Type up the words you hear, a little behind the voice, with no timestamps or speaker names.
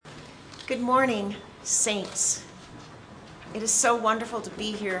Good morning, saints. It is so wonderful to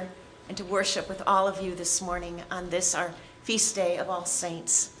be here and to worship with all of you this morning on this, our feast day of All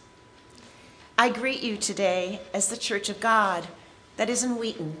Saints. I greet you today as the Church of God that is in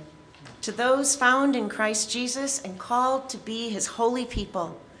Wheaton, to those found in Christ Jesus and called to be his holy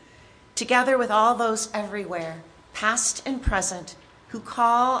people, together with all those everywhere, past and present, who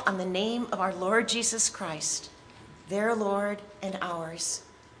call on the name of our Lord Jesus Christ, their Lord and ours.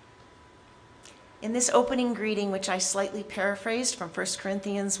 In this opening greeting, which I slightly paraphrased from 1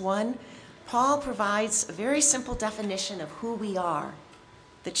 Corinthians 1, Paul provides a very simple definition of who we are,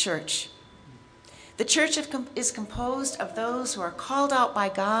 the church. The church is composed of those who are called out by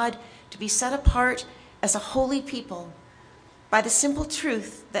God to be set apart as a holy people by the simple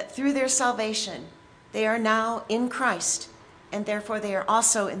truth that through their salvation, they are now in Christ, and therefore they are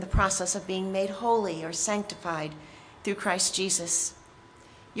also in the process of being made holy or sanctified through Christ Jesus.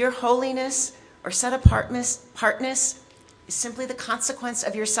 Your holiness or set apartness is simply the consequence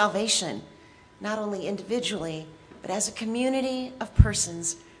of your salvation, not only individually, but as a community of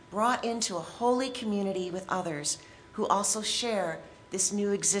persons brought into a holy community with others who also share this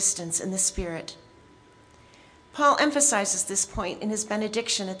new existence in the Spirit. Paul emphasizes this point in his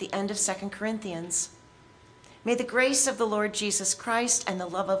benediction at the end of 2 Corinthians. May the grace of the Lord Jesus Christ and the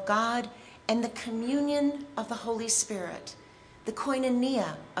love of God and the communion of the Holy Spirit, the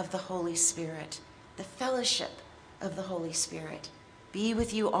koinonia of the Holy Spirit, the fellowship of the Holy Spirit, be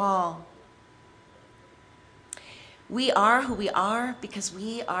with you all. We are who we are because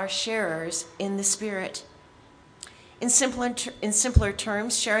we are sharers in the Spirit. In simpler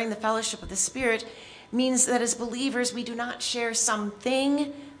terms, sharing the fellowship of the Spirit means that as believers, we do not share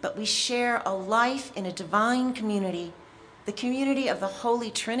something, but we share a life in a divine community, the community of the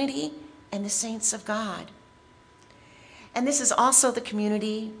Holy Trinity and the saints of God. And this is also the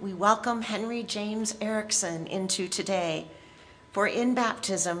community we welcome Henry James Erickson into today, for in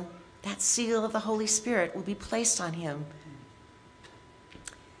baptism, that seal of the Holy Spirit will be placed on him.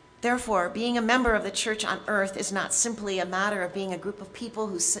 Therefore, being a member of the church on earth is not simply a matter of being a group of people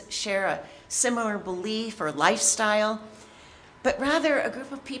who share a similar belief or lifestyle, but rather a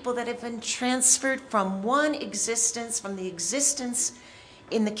group of people that have been transferred from one existence, from the existence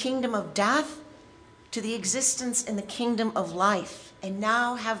in the kingdom of death, to the existence in the kingdom of life, and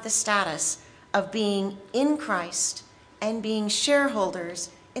now have the status of being in Christ and being shareholders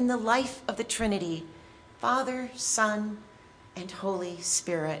in the life of the Trinity, Father, Son, and Holy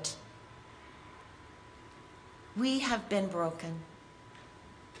Spirit. We have been broken.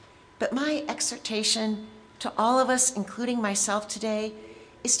 But my exhortation to all of us, including myself today,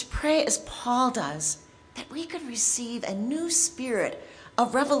 is to pray as Paul does, that we could receive a new spirit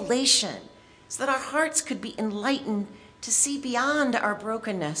of revelation, so that our hearts could be enlightened to see beyond our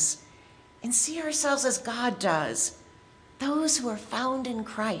brokenness and see ourselves as God does, those who are found in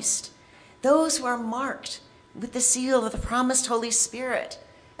Christ, those who are marked with the seal of the promised Holy Spirit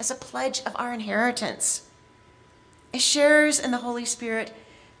as a pledge of our inheritance. As sharers in the Holy Spirit,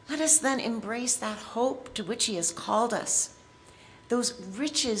 let us then embrace that hope to which he has called us, those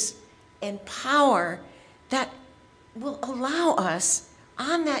riches and power that will allow us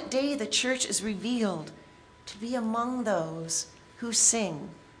on that day the church is revealed to be among those who sing,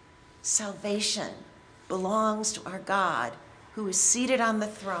 salvation belongs to our God who is seated on the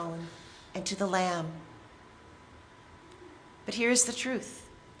throne and to the Lamb. But here's the truth.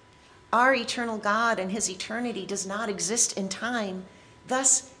 Our eternal God and his eternity does not exist in time.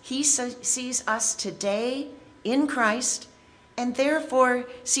 Thus, he sees us today in Christ and therefore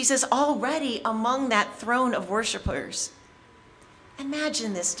sees us already among that throne of worshipers.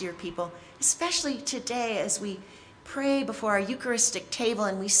 Imagine this, dear people, especially today as we pray before our Eucharistic table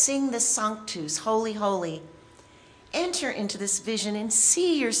and we sing the Sanctus, Holy, Holy. Enter into this vision and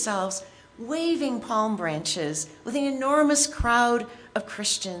see yourselves waving palm branches with an enormous crowd of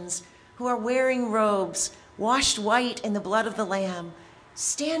Christians who are wearing robes, washed white in the blood of the Lamb,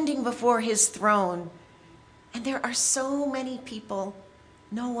 standing before his throne. And there are so many people,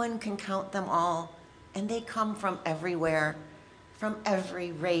 no one can count them all, and they come from everywhere. From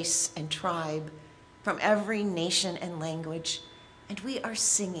every race and tribe, from every nation and language. And we are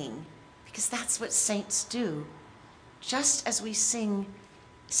singing, because that's what saints do. Just as we sang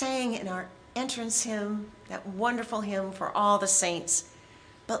in our entrance hymn, that wonderful hymn for all the saints.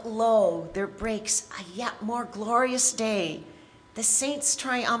 But lo, there breaks a yet more glorious day. The saints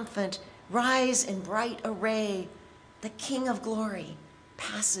triumphant rise in bright array. The King of glory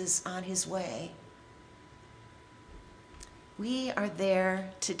passes on his way. We are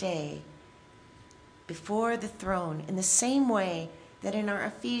there today before the throne in the same way that in our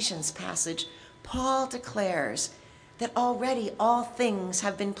Ephesians passage, Paul declares that already all things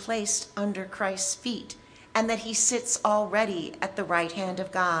have been placed under Christ's feet, and that he sits already at the right hand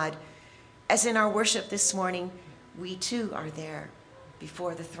of God. As in our worship this morning, we too are there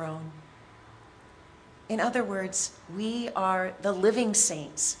before the throne. In other words, we are the living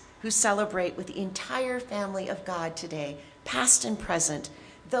saints who celebrate with the entire family of God today, past and present,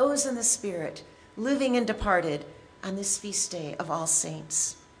 those in the Spirit, living and departed, on this feast day of all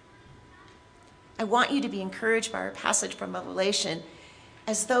saints. I want you to be encouraged by our passage from Revelation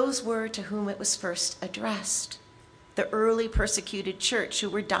as those were to whom it was first addressed, the early persecuted church who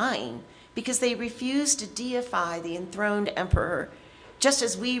were dying because they refused to deify the enthroned emperor, just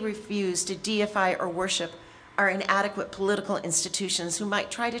as we refuse to deify or worship our inadequate political institutions who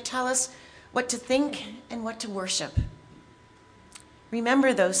might try to tell us what to think and what to worship.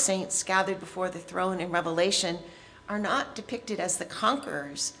 Remember, those saints gathered before the throne in Revelation are not depicted as the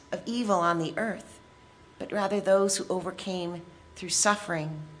conquerors of evil on the earth, but rather those who overcame through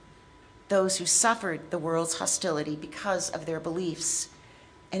suffering, those who suffered the world's hostility because of their beliefs,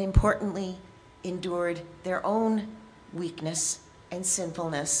 and importantly, endured their own weakness and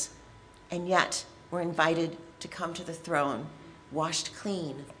sinfulness, and yet were invited to come to the throne, washed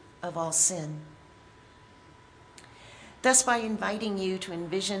clean of all sin. Thus, by inviting you to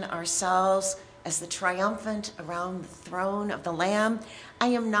envision ourselves as the triumphant around the throne of the Lamb, I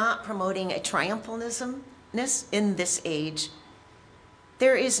am not promoting a triumphalism in this age.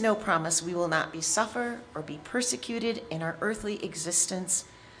 There is no promise we will not suffer or be persecuted in our earthly existence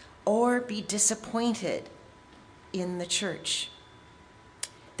or be disappointed in the church.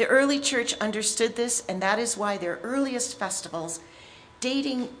 The early church understood this, and that is why their earliest festivals,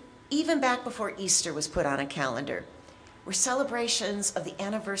 dating even back before Easter was put on a calendar, were celebrations of the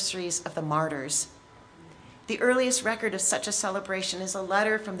anniversaries of the martyrs. The earliest record of such a celebration is a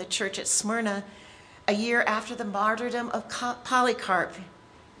letter from the church at Smyrna a year after the martyrdom of Polycarp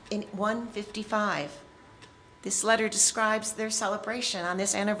in 155. This letter describes their celebration on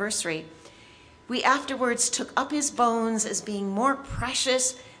this anniversary. We afterwards took up his bones as being more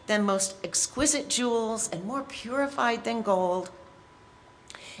precious than most exquisite jewels and more purified than gold,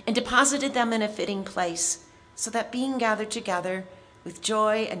 and deposited them in a fitting place, so that being gathered together with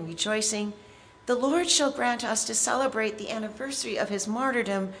joy and rejoicing, the Lord shall grant us to celebrate the anniversary of his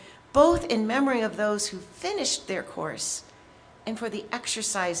martyrdom, both in memory of those who finished their course and for the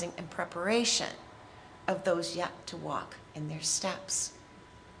exercising and preparation of those yet to walk in their steps.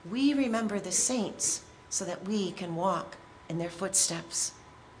 We remember the saints so that we can walk in their footsteps.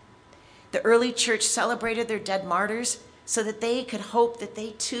 The early church celebrated their dead martyrs so that they could hope that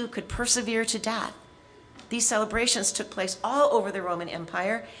they too could persevere to death. These celebrations took place all over the Roman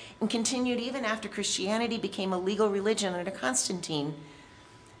Empire and continued even after Christianity became a legal religion under Constantine.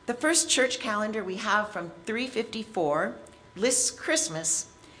 The first church calendar we have from 354 lists Christmas,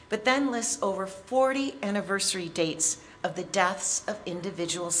 but then lists over 40 anniversary dates of the deaths of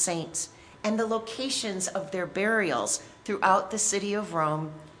individual saints and the locations of their burials throughout the city of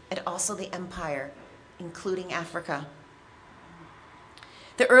Rome and also the empire, including Africa.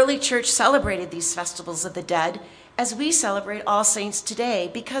 The early church celebrated these festivals of the dead as we celebrate All Saints today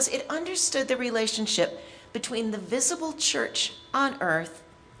because it understood the relationship between the visible church on earth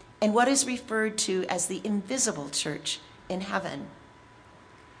and what is referred to as the invisible church in heaven.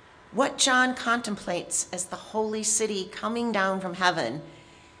 What John contemplates as the holy city coming down from heaven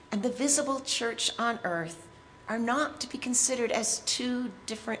and the visible church on earth are not to be considered as two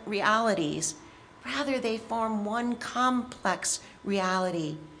different realities. Rather, they form one complex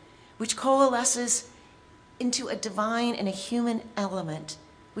reality, which coalesces into a divine and a human element,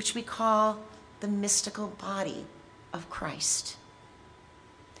 which we call the mystical body of Christ.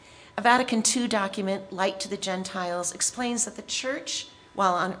 A Vatican II document, Light to the Gentiles, explains that the church,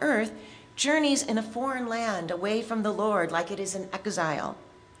 while on earth, journeys in a foreign land away from the Lord like it is in exile,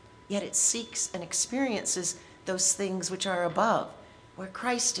 yet it seeks and experiences those things which are above, where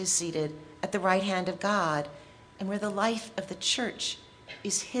Christ is seated at the right hand of God, and where the life of the church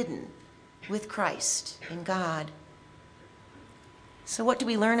is hidden with Christ in God. So what do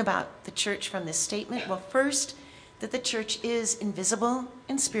we learn about the church from this statement? Well, first, that the church is invisible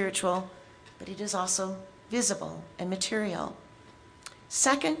and spiritual, but it is also visible and material.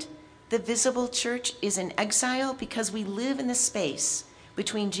 Second, the visible church is in exile because we live in the space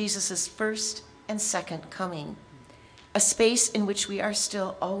between Jesus' first and second coming, a space in which we are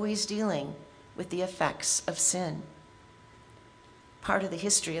still always dealing with the effects of sin. Part of the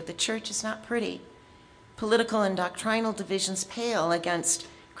history of the church is not pretty. Political and doctrinal divisions pale against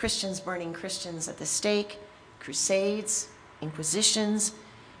Christians burning Christians at the stake, crusades, inquisitions,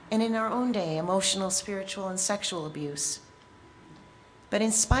 and in our own day, emotional, spiritual, and sexual abuse. But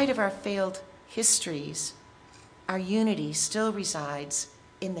in spite of our failed histories, our unity still resides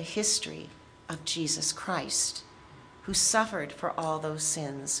in the history of Jesus Christ, who suffered for all those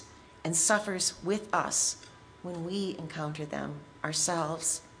sins and suffers with us when we encounter them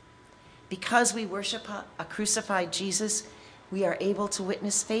ourselves. Because we worship a crucified Jesus, we are able to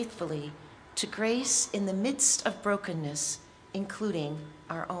witness faithfully to grace in the midst of brokenness, including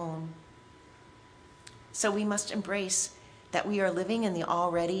our own. So we must embrace that we are living in the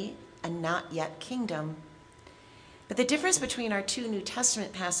already and not yet kingdom. But the difference between our two New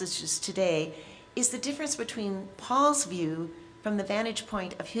Testament passages today is the difference between Paul's view from the vantage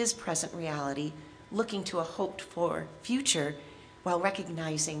point of his present reality, looking to a hoped-for future while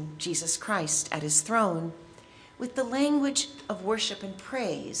recognizing Jesus Christ at his throne, with the language of worship and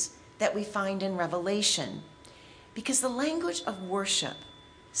praise that we find in Revelation, because the language of worship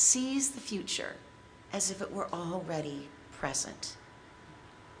sees the future as if it were already present.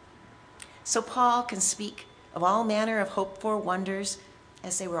 So Paul can speak of all manner of hoped-for wonders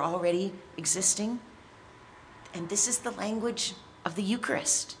as they were already existing. And this is the language of the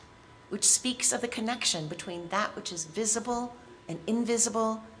Eucharist, which speaks of the connection between that which is visible and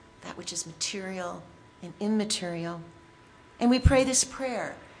invisible, that which is material and immaterial. And we pray this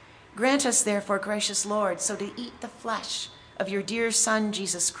prayer: grant us, therefore, gracious Lord, so to eat the flesh of your dear Son,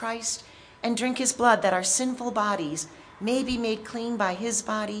 Jesus Christ, and drink his blood, that our sinful bodies may be made clean by his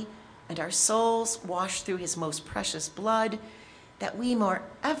body, and our souls washed through his most precious blood, that we more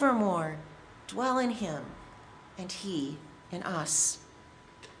evermore dwell in him and he in us.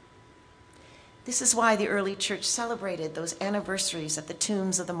 This is why the early church celebrated those anniversaries at the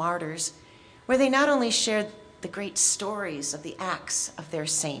tombs of the martyrs, where they not only shared the great stories of the acts of their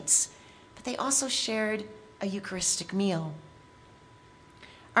saints, but they also shared a Eucharistic meal.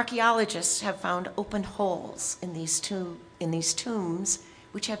 Archaeologists have found open holes in these tombs,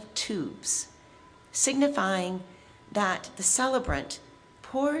 which have tubes, signifying that the celebrant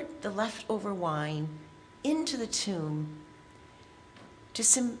poured the leftover wine into the tomb to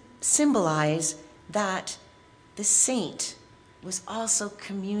symbolize that the saint was also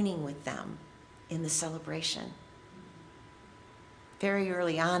communing with them in the celebration. Very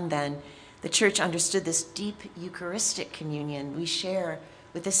early on then, the church understood this deep Eucharistic communion we share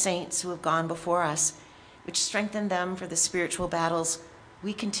with the saints who have gone before us, which strengthened them for the spiritual battles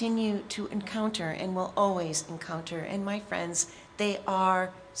we continue to encounter and will always encounter. And my friends, they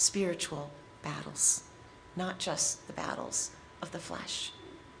are spiritual battles, not just the battles of the flesh.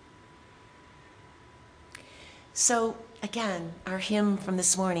 So again, our hymn from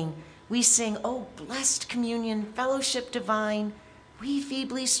this morning, we sing, "Oh, blessed communion, fellowship divine, we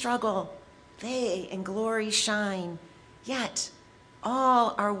feebly struggle, they in glory shine, yet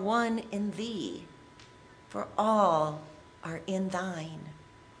all are one in thee, for all are in thine."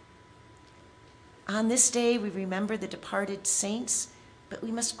 On this day, we remember the departed saints, but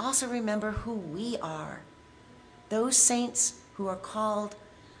we must also remember who we are. Those saints who have called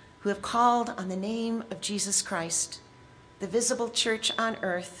on the name of Jesus Christ, the visible church on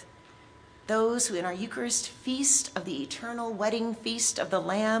earth, those who in our Eucharist feast of the eternal wedding feast of the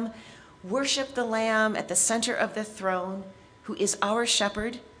Lamb worship the Lamb at the center of the throne, who is our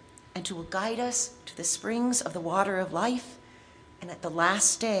shepherd and who will guide us to the springs of the water of life, and at the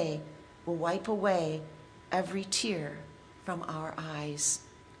last day will wipe away every tear from our eyes.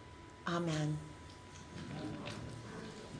 Amen.